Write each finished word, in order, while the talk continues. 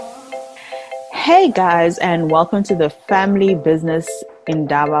Hey guys, and welcome to the Family Business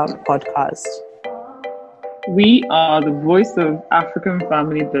Indaba podcast. We are the voice of African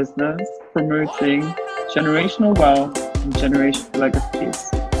family business, promoting generational wealth and generational legacies.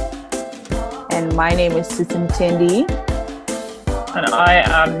 And my name is Susan Tendi. And I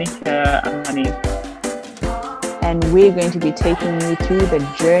am Nika Amani. And we're going to be taking you through the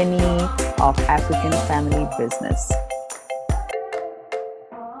journey of African family business.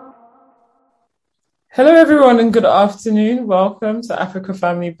 Hello everyone and good afternoon. Welcome to Africa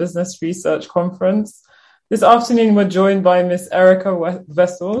Family Business Research Conference. This afternoon we're joined by Miss Erica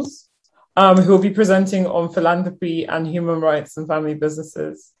Wessels, who will be presenting on philanthropy and human rights and family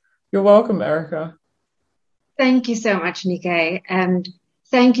businesses. You're welcome, Erica. Thank you so much, Nika, and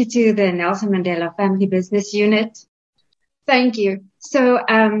thank you to the Nelson Mandela Family Business Unit. Thank you. So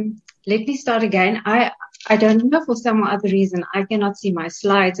let me start again. I don't know, for some other reason I cannot see my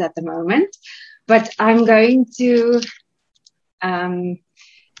slides at the moment. But I'm going to...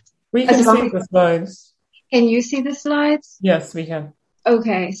 we can see the slides. Can you see the slides? Yes, we can.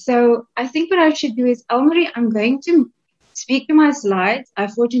 Okay, so I think what I should do is, Elmarie, I'm going to speak to my slides. I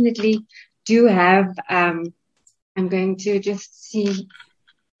fortunately do have... I'm going to just see...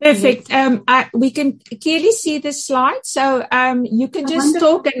 Perfect. We can clearly see the slide, so you can just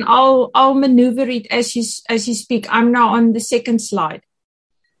talk and I'll maneuver it as you speak. I'm now on the second slide.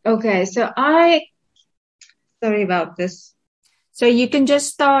 Okay, so sorry about this. So you can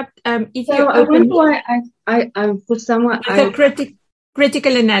just start. If so you I wonder why I for someone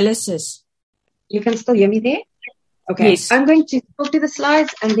critical analysis. You can still hear me there? Okay. Yes. I'm going to talk to the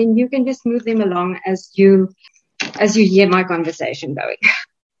slides and then you can just move them along as you hear my conversation going.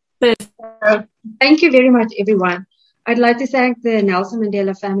 Perfect. Thank you very much, everyone. I'd like to thank the Nelson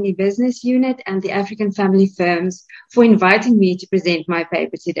Mandela Family Business Unit and the African Family Firms for inviting me to present my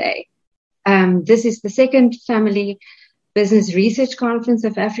paper today. This is the second Family Business Research Conference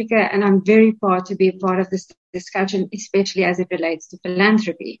of Africa, and I'm very proud to be a part of this discussion, especially as it relates to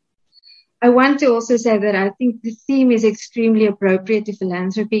philanthropy. I want to also say that I think the theme is extremely appropriate to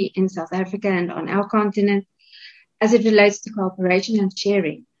philanthropy in South Africa and on our continent as it relates to cooperation and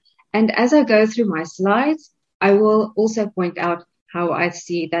sharing. And as I go through my slides, I will also point out how I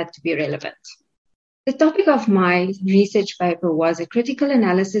see that to be relevant. The topic of my research paper was a critical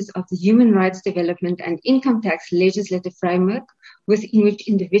analysis of the human rights development and income tax legislative framework within which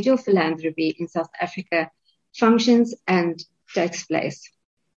individual philanthropy in South Africa functions and takes place.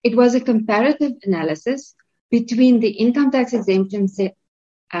 It was a comparative analysis between the income tax exemption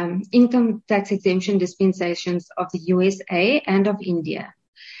dispensations of the USA and of India.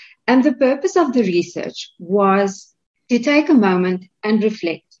 And the purpose of the research was to take a moment and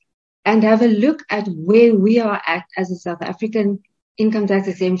reflect and have a look at where we are at as a South African income tax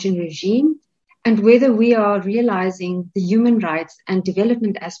exemption regime and whether we are realizing the human rights and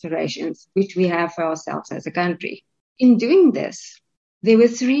development aspirations which we have for ourselves as a country. In doing this, there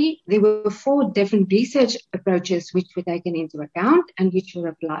were four different research approaches which were taken into account and which were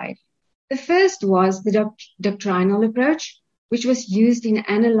applied. The first was the doctrinal approach, which was used in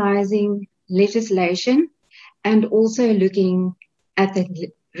analyzing legislation and also looking at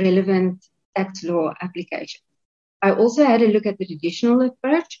the relevant tax law application. I also had a look at the traditional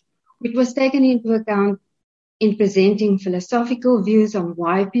approach, which was taken into account in presenting philosophical views on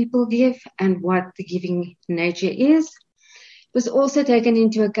why people give and what the giving nature is. It was also taken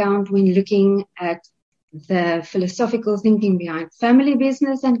into account when looking at the philosophical thinking behind family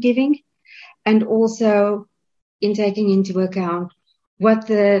business and giving, and also in taking into account what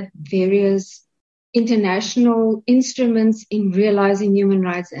the various international instruments in realizing human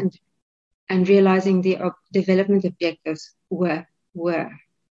rights and realizing the development objectives were.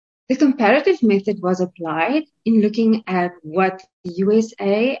 The comparative method was applied in looking at what the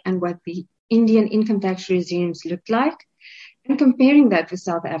USA and what the Indian income tax regimes looked like and comparing that with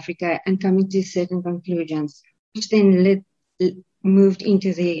South Africa and coming to certain conclusions, which then moved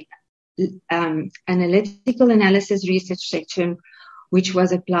into the analytical analysis research section, which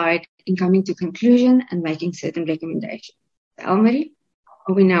was applied in coming to conclusion and making certain recommendations. Elmarie,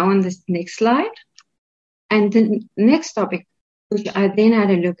 are we now on this next slide? And the next topic, which I then had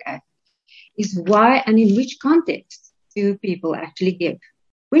a look at, is why and in which context do people actually give?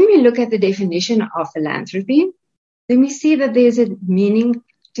 When we look at the definition of philanthropy, then we see that there's a meaning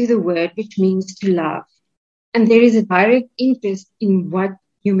to the word which means to love. And there is a direct interest in what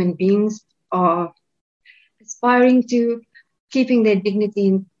human beings are aspiring to, keeping their dignity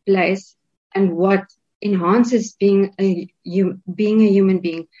in place, and what enhances being a human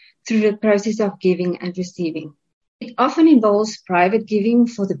being through the process of giving and receiving. It often involves private giving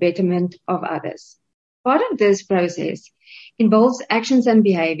for the betterment of others. Part of this process involves actions and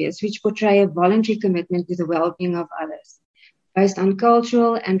behaviors which portray a voluntary commitment to the well-being of others, based on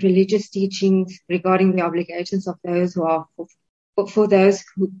cultural and religious teachings regarding the obligations of those who are for those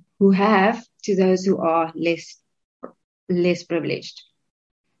who have to those who are less privileged.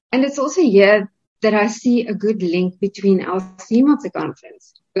 And it's also here that I see a good link between our theme of the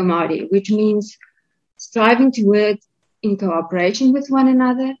conference, Gamadi, which means striving to work in cooperation with one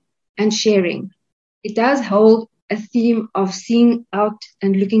another and sharing. It does hold a theme of seeing out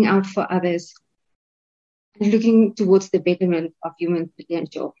and looking out for others and looking towards the betterment of human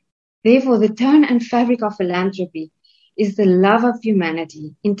potential. Therefore, the tone and fabric of philanthropy is the love of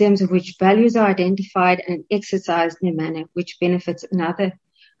humanity, in terms of which values are identified and exercised in a manner which benefits another.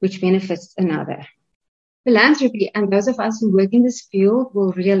 Philanthropy, and those of us who work in this field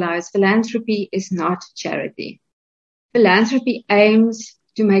will realize philanthropy is not charity. Philanthropy aims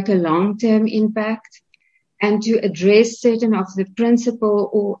to make a long-term impact and to address certain of the principal,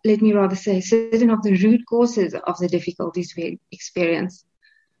 or let me rather say, certain of the root causes of the difficulties we experience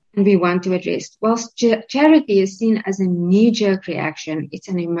and we want to address. Whilst charity is seen as a knee-jerk reaction, it's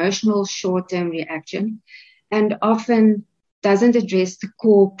an emotional short-term reaction and often doesn't address the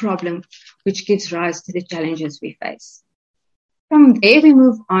core problem which gives rise to the challenges we face. From there, we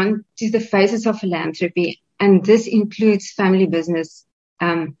move on to the phases of philanthropy, and this includes family business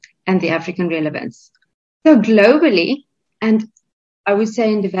and the African relevance. So globally, and I would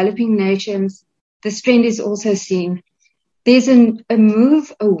say in developing nations, this trend is also seen. There's a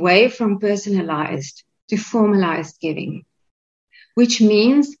move away from personalized to formalized giving, which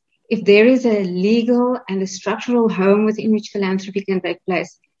means if there is a legal and a structural home within which philanthropy can take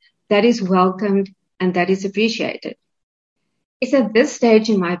place, that is welcomed and that is appreciated. It's at this stage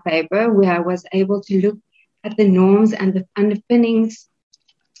in my paper where I was able to look at the norms and the underpinnings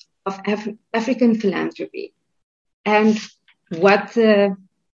of African philanthropy and what the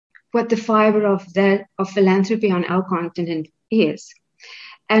fiber of philanthropy on our continent is.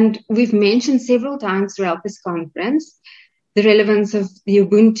 And we've mentioned several times throughout this conference the relevance of the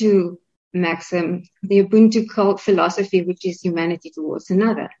Ubuntu maxim, the Ubuntu cult philosophy, which is humanity towards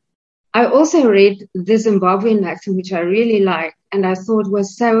another. I also read the Zimbabwean maxim, which I really liked, and I thought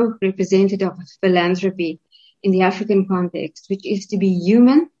was so representative of philanthropy in the African context, which is to be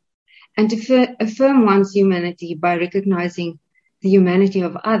human and to affirm one's humanity by recognizing the humanity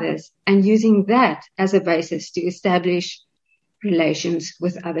of others and using that as a basis to establish relations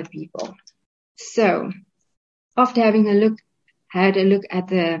with other people. So, after having had a look at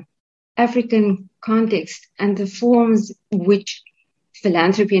the African context and the forms which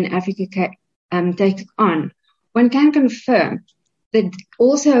philanthropy in Africa takes on, one can confirm that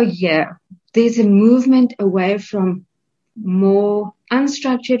also here there's a movement away from more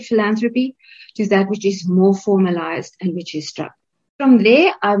unstructured philanthropy to that which is more formalized and which is structured. From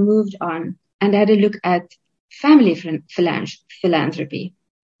there, I moved on and had a look at family philanthropy.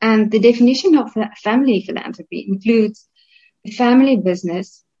 And the definition of family philanthropy includes a family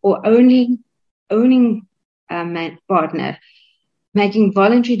business or owning partner making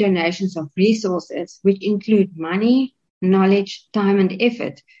voluntary donations of resources, which include money, knowledge, time, and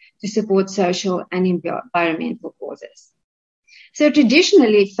effort to support social and environmental causes. So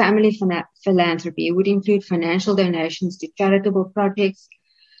traditionally, family philanthropy would include financial donations to charitable projects,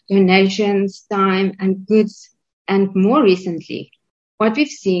 donations, time, and goods, and more recently, what we've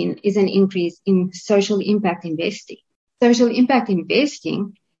seen is an increase in social impact investing. Social impact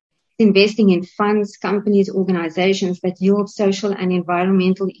investing is investing in funds, companies, organizations that yield social and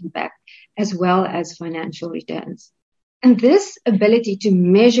environmental impact, as well as financial returns. And this ability to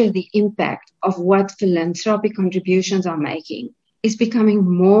measure the impact of what philanthropic contributions are making is becoming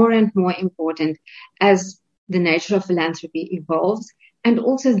more and more important as the nature of philanthropy evolves, and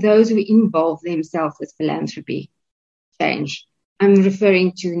also those who involve themselves with philanthropy change. I'm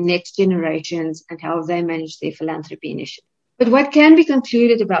referring to next generations and how they manage their philanthropy initiatives. But what can be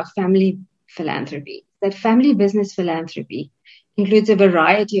concluded about family philanthropy? That family business philanthropy includes a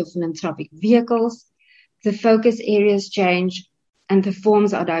variety of philanthropic vehicles, the focus areas change, and the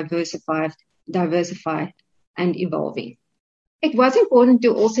forms are diversified and evolving. It was important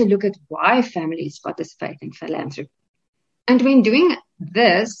to also look at why families participate in philanthropy. And when doing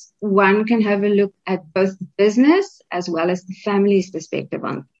this, one can have a look at both the business as well as the family's perspective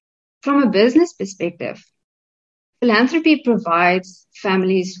on. From a business perspective, philanthropy provides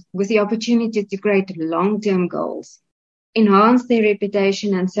families with the opportunity to create long-term goals, enhance their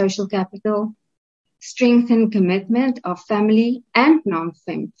reputation and social capital, strengthen commitment of family and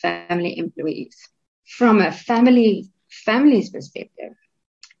non-family employees. from a family's perspective,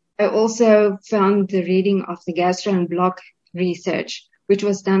 I also found the reading of the Gastro and Block research, which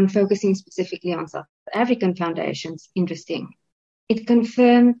was done focusing specifically on South African foundations, interesting. It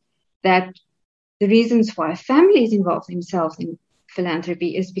confirmed that the reasons why families involve themselves in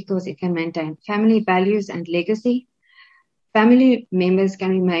philanthropy is because it can maintain family values and legacy. Family members can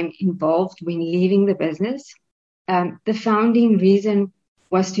remain involved when leaving the business. The founding reason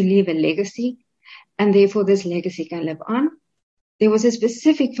was to leave a legacy, and therefore this legacy can live on. There was a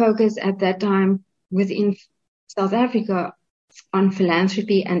specific focus at that time within South Africa on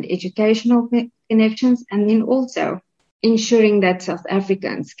philanthropy and educational connections, and then also ensuring that South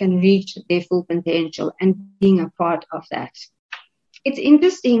Africans can reach their full potential and being a part of that. It's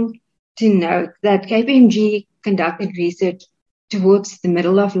interesting to note that KPMG conducted research towards the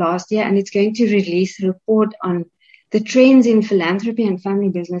middle of last year, and it's going to release a report on the trends in philanthropy and family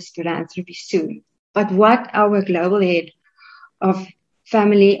business philanthropy soon. But what our global head of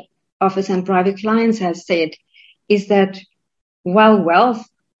family office and private clients has said is that while wealth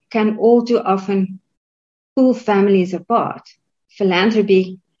can all too often pull families apart,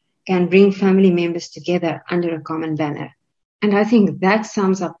 philanthropy can bring family members together under a common banner. And I think that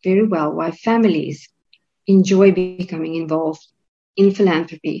sums up very well why families enjoy becoming involved in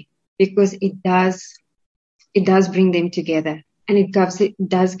philanthropy, because it does bring them together, and it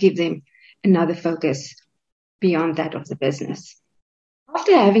does give them another focus beyond that of the business.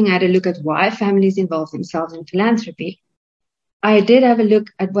 After having had a look at why families involve themselves in philanthropy, I did have a look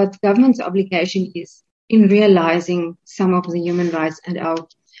at what the government's obligation is in realizing some of the human rights and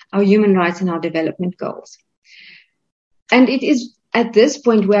our human rights and our development goals. And it is at this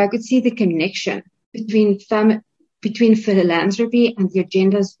point where I could see the connection between philanthropy and the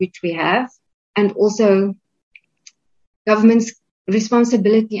agendas which we have, and also government's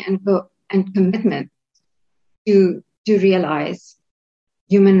responsibility and commitment to realize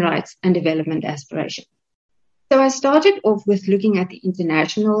human rights and development aspirations. So I started off with looking at the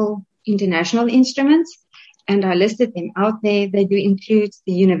international instruments, and I listed them out there. They do include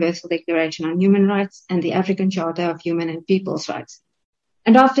the Universal Declaration on Human Rights and the African Charter of Human and People's Rights.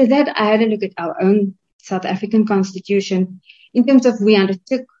 And after that, I had a look at our own South African Constitution in terms of we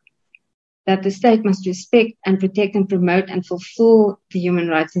undertook that the state must respect and protect and promote and fulfill the human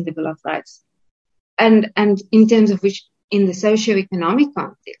rights in the Bill of Rights. And in terms of which, in the socioeconomic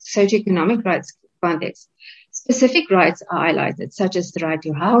rights context, specific rights are highlighted, such as the right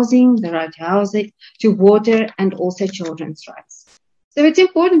to housing, to water, and also children's rights. So it's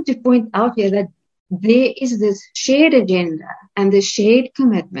important to point out here that there is this shared agenda and the shared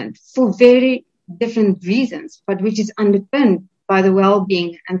commitment for very different reasons, but which is underpinned by the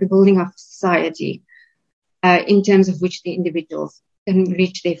well-being and the building of society, in terms of which the individuals can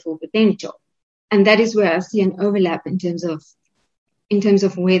reach their full potential. And that is where I see an overlap in terms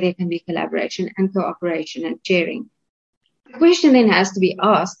of where there can be collaboration and cooperation and sharing. The question then has to be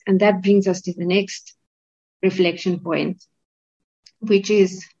asked, and that brings us to the next reflection point, which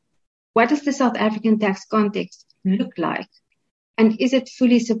is, what does the South African tax context look like? And is it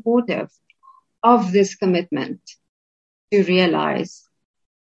fully supportive of this commitment to realize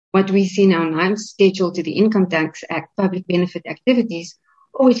what we see now scheduled to the Income Tax Act, public benefit activities,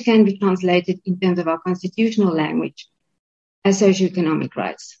 or which can be translated in terms of our constitutional language as socioeconomic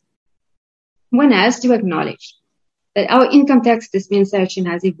rights? One has to acknowledge that our income tax dispensation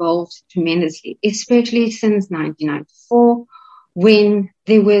has evolved tremendously, especially since 1994, when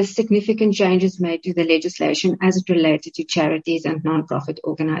there were significant changes made to the legislation as it related to charities and non-profit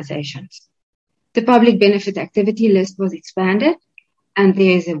organizations. The public benefit activity list was expanded, and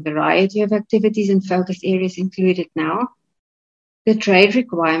there is a variety of activities and focus areas included now. The trade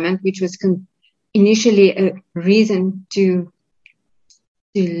requirement, which was initially a reason to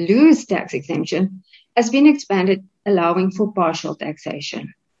lose tax exemption, has been expanded, allowing for partial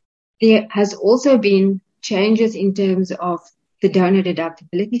taxation. There has also been changes in terms of the donor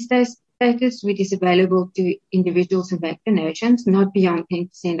deductibility status, which is available to individuals who make donations, not beyond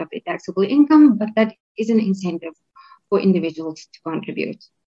 10% of their taxable income, but that is an incentive for individuals to contribute.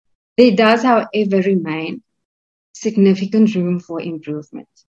 There does, however, remain significant room for improvement.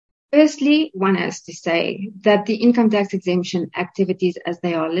 Firstly, one has to say that the income tax exemption activities as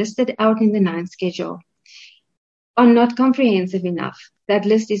they are listed out in the 9th schedule are not comprehensive enough. That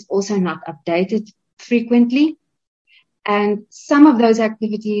list is also not updated frequently, and some of those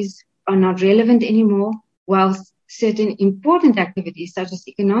activities are not relevant anymore, whilst certain important activities, such as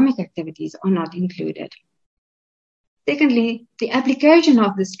economic activities, are not included. Secondly, the application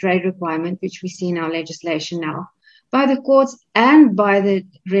of this trade requirement, which we see in our legislation now, by the courts and by the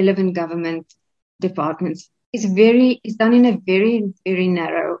relevant government departments is done in a very, very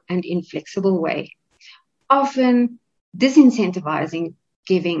narrow and inflexible way, often disincentivizing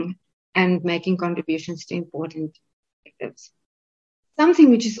giving and making contributions to important objectives. Something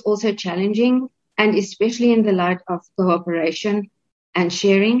which is also challenging, and especially in the light of cooperation and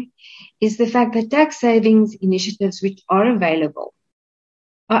sharing, is the fact that tax savings initiatives which are available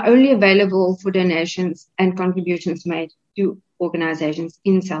are only available for donations and contributions made to organizations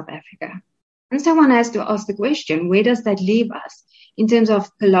in South Africa. And so one has to ask the question, where does that leave us in terms of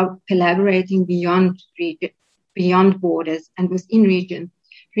collaborating beyond borders and within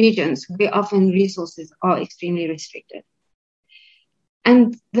regions where often resources are extremely restricted?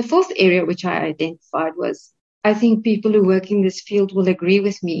 And the fourth area which I identified was, I think people who work in this field will agree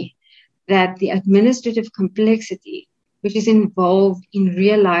with me that the administrative complexity which is involved in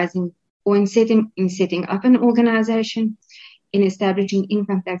realizing or in setting up an organization, in establishing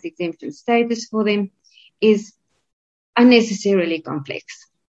income tax exemption status for them, is unnecessarily complex.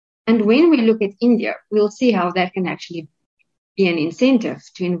 And when we look at India, we'll see how that can actually be an incentive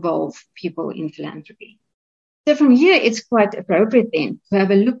to involve people in philanthropy. So from here, it's quite appropriate then to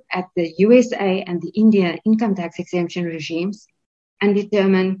have a look at the USA and the India income tax exemption regimes and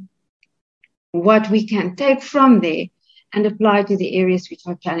determine what we can take from there and apply to the areas which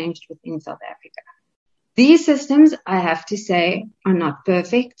are challenged within South Africa. These systems, I have to say, are not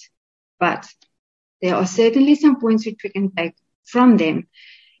perfect, but there are certainly some points which we can take from them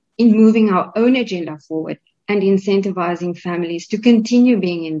in moving our own agenda forward and incentivizing families to continue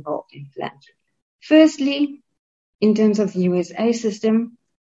being involved in philanthropy. Firstly, in terms of the USA system,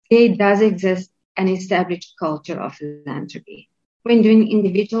 there does exist an established culture of philanthropy. When doing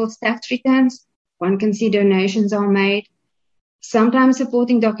individual tax returns, one can see donations are made. Sometimes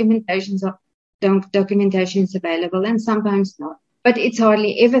supporting documentation is available and sometimes not. But it's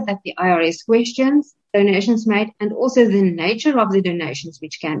hardly ever that the IRS questions donations made, and also the nature of the donations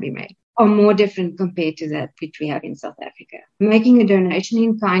which can be made are more different compared to that which we have in South Africa. Making a donation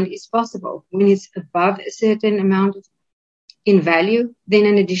in kind is possible. When it's above a certain amount in value, then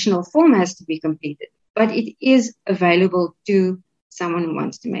an additional form has to be completed. But it is available to someone who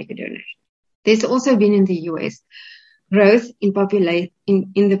wants to make a donation. There's also been in the US growth in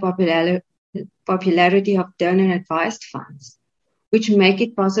the popularity of donor-advised funds, which make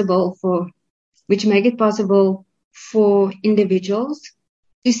it possible for individuals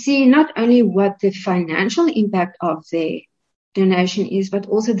to see not only what the financial impact of their donation is, but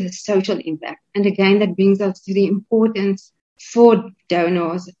also the social impact. And again, that brings us to the importance for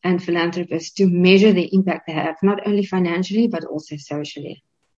donors and philanthropists to measure the impact they have, not only financially, but also socially.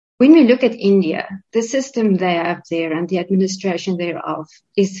 When we look at India, the system they have there and the administration thereof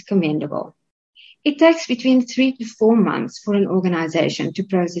is commendable. It takes between 3 to 4 months for an organization to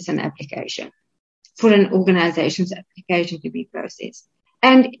process an application, for an organization's application to be processed.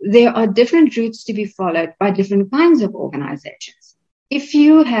 And there are different routes to be followed by different kinds of organizations. If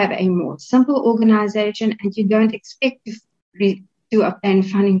you have a more simple organization and you don't expect to obtain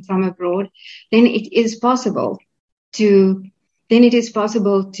funding from abroad, then it is possible to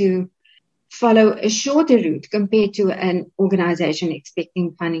follow a shorter route compared to an organization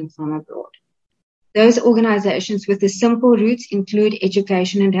expecting funding from abroad. Those organizations with the simple routes include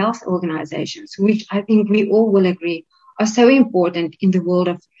education and health organizations, which I think we all will agree are so important in the world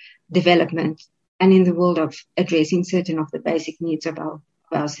of development and in the world of addressing certain of the basic needs of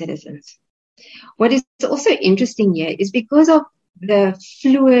our citizens. What is also interesting here is because of the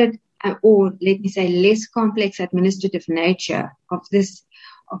fluid or let me say less complex administrative nature of this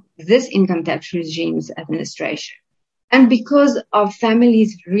income tax regime's administration. And because of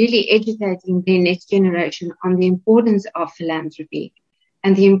families really educating their next generation on the importance of philanthropy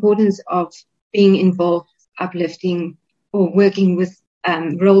and the importance of being involved, uplifting, or working with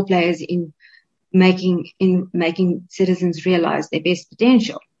role players in making citizens realize their best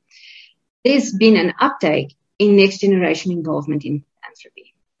potential, there's been an uptake in next generation involvement in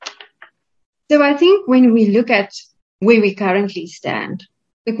philanthropy. So I think when we look at where we currently stand,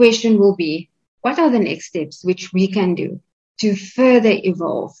 the question will be, what are the next steps which we can do to further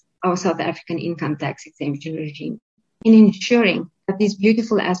evolve our South African income tax exemption regime in ensuring that these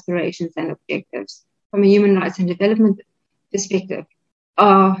beautiful aspirations and objectives from a human rights and development perspective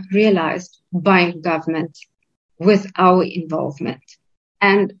are realized by government with our involvement?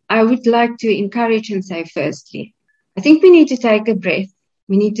 And I would like to encourage and say, firstly, I think we need to take a breath.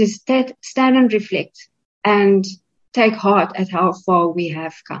 We need to stand and reflect and take heart at how far we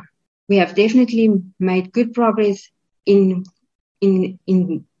have come. We have definitely made good progress in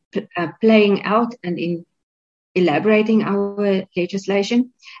playing out and in elaborating our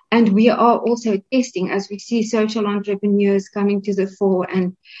legislation. And we are also testing, as we see social entrepreneurs coming to the fore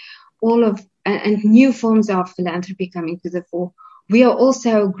and new forms of philanthropy coming to the fore. We are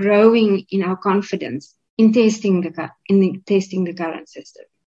also growing in our confidence in testing the current system.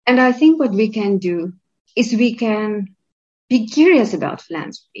 And I think what we can do is we can be curious about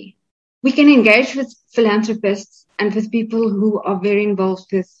philanthropy. We can engage with philanthropists and with people who are very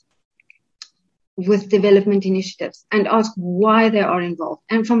involved with development initiatives and ask why they are involved.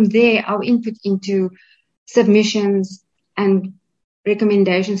 And from there, our input into submissions and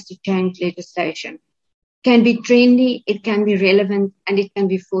recommendations to change legislation can be trendy, it can be relevant, and it can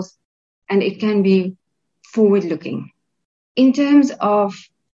be forward-looking. In terms of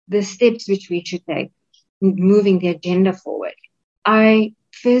the steps which we should take in moving the agenda forward, I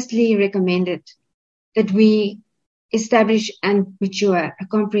firstly recommended that we establish and mature a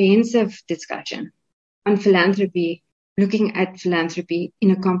comprehensive discussion on philanthropy, looking at philanthropy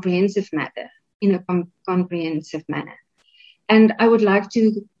in a comprehensive manner. And I would like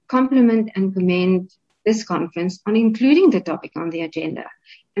to compliment and commend this conference on including the topic on the agenda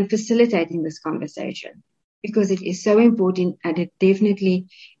and facilitating this conversation, because it is so important and it definitely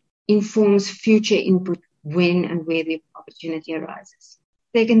informs future input when and where the opportunity arises.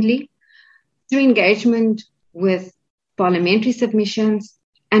 Secondly, through engagement with parliamentary submissions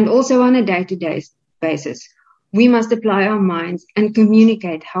and also on a day-to-day basis, we must apply our minds and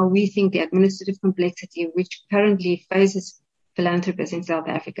communicate how we think the administrative complexity which currently faces philanthropists in South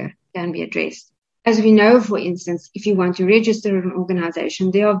Africa can be addressed. As we know, for instance, if you want to register an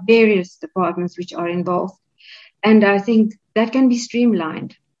organization, there are various departments which are involved. And I think that can be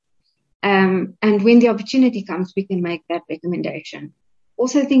streamlined. And when the opportunity comes, we can make that recommendation.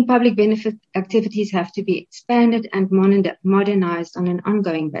 Also, I think public benefit activities have to be expanded and modernized on an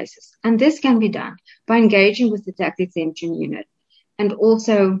ongoing basis. And this can be done by engaging with the tax exemption unit and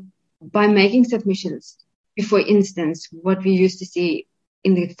also by making submissions. For instance, what we used to see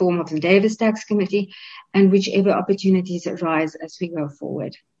in the form of the Davis Tax Committee and whichever opportunities arise as we go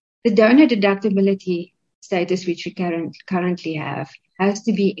forward. The donor deductibility status which we currently have has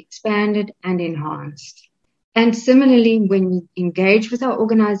to be expanded and enhanced. And similarly, when we engage with our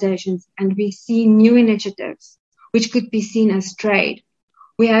organizations and we see new initiatives which could be seen as trade,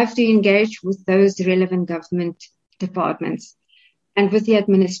 we have to engage with those relevant government departments and with the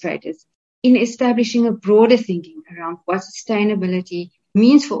administrators in establishing a broader thinking around what sustainability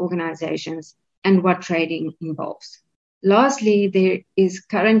means for organizations and what trading involves. Lastly, there is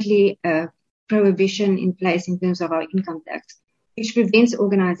currently a prohibition in place in terms of our income tax, which prevents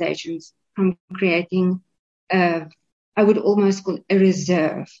organizations from creating I would almost call a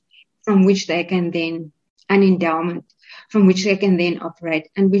reserve from which they can then, an endowment from which they can then operate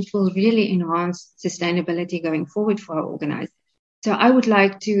and which will really enhance sustainability going forward for our organization. So I would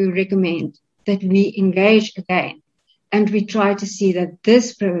like to recommend that we engage again and we try to see that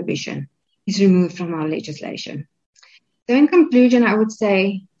this prohibition is removed from our legislation. So in conclusion, I would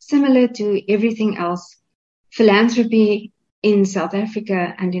say, similar to everything else, philanthropy in South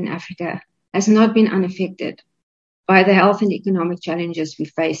Africa and in Africa has not been unaffected by the health and economic challenges we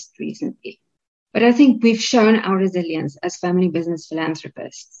faced recently. But I think we've shown our resilience as family business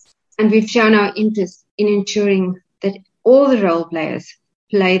philanthropists, and we've shown our interest in ensuring that all the role players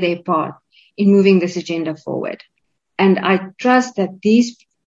play their part in moving this agenda forward. And I trust that these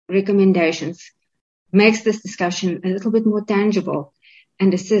recommendations makes this discussion a little bit more tangible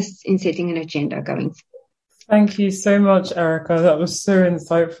and assists in setting an agenda going forward. Thank you so much, Erica. That was so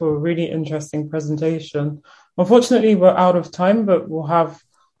insightful, really interesting presentation. Unfortunately, we're out of time, but we'll have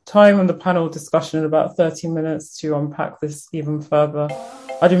time on the panel discussion in about 30 minutes to unpack this even further.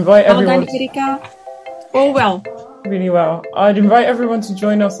 I'd invite everyone. Well done, Erica. All well. Really well. I'd invite everyone to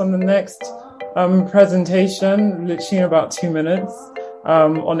join us on the next presentation, literally in about 2 minutes,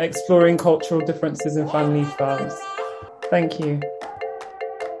 on exploring cultural differences in family firms. Thank you.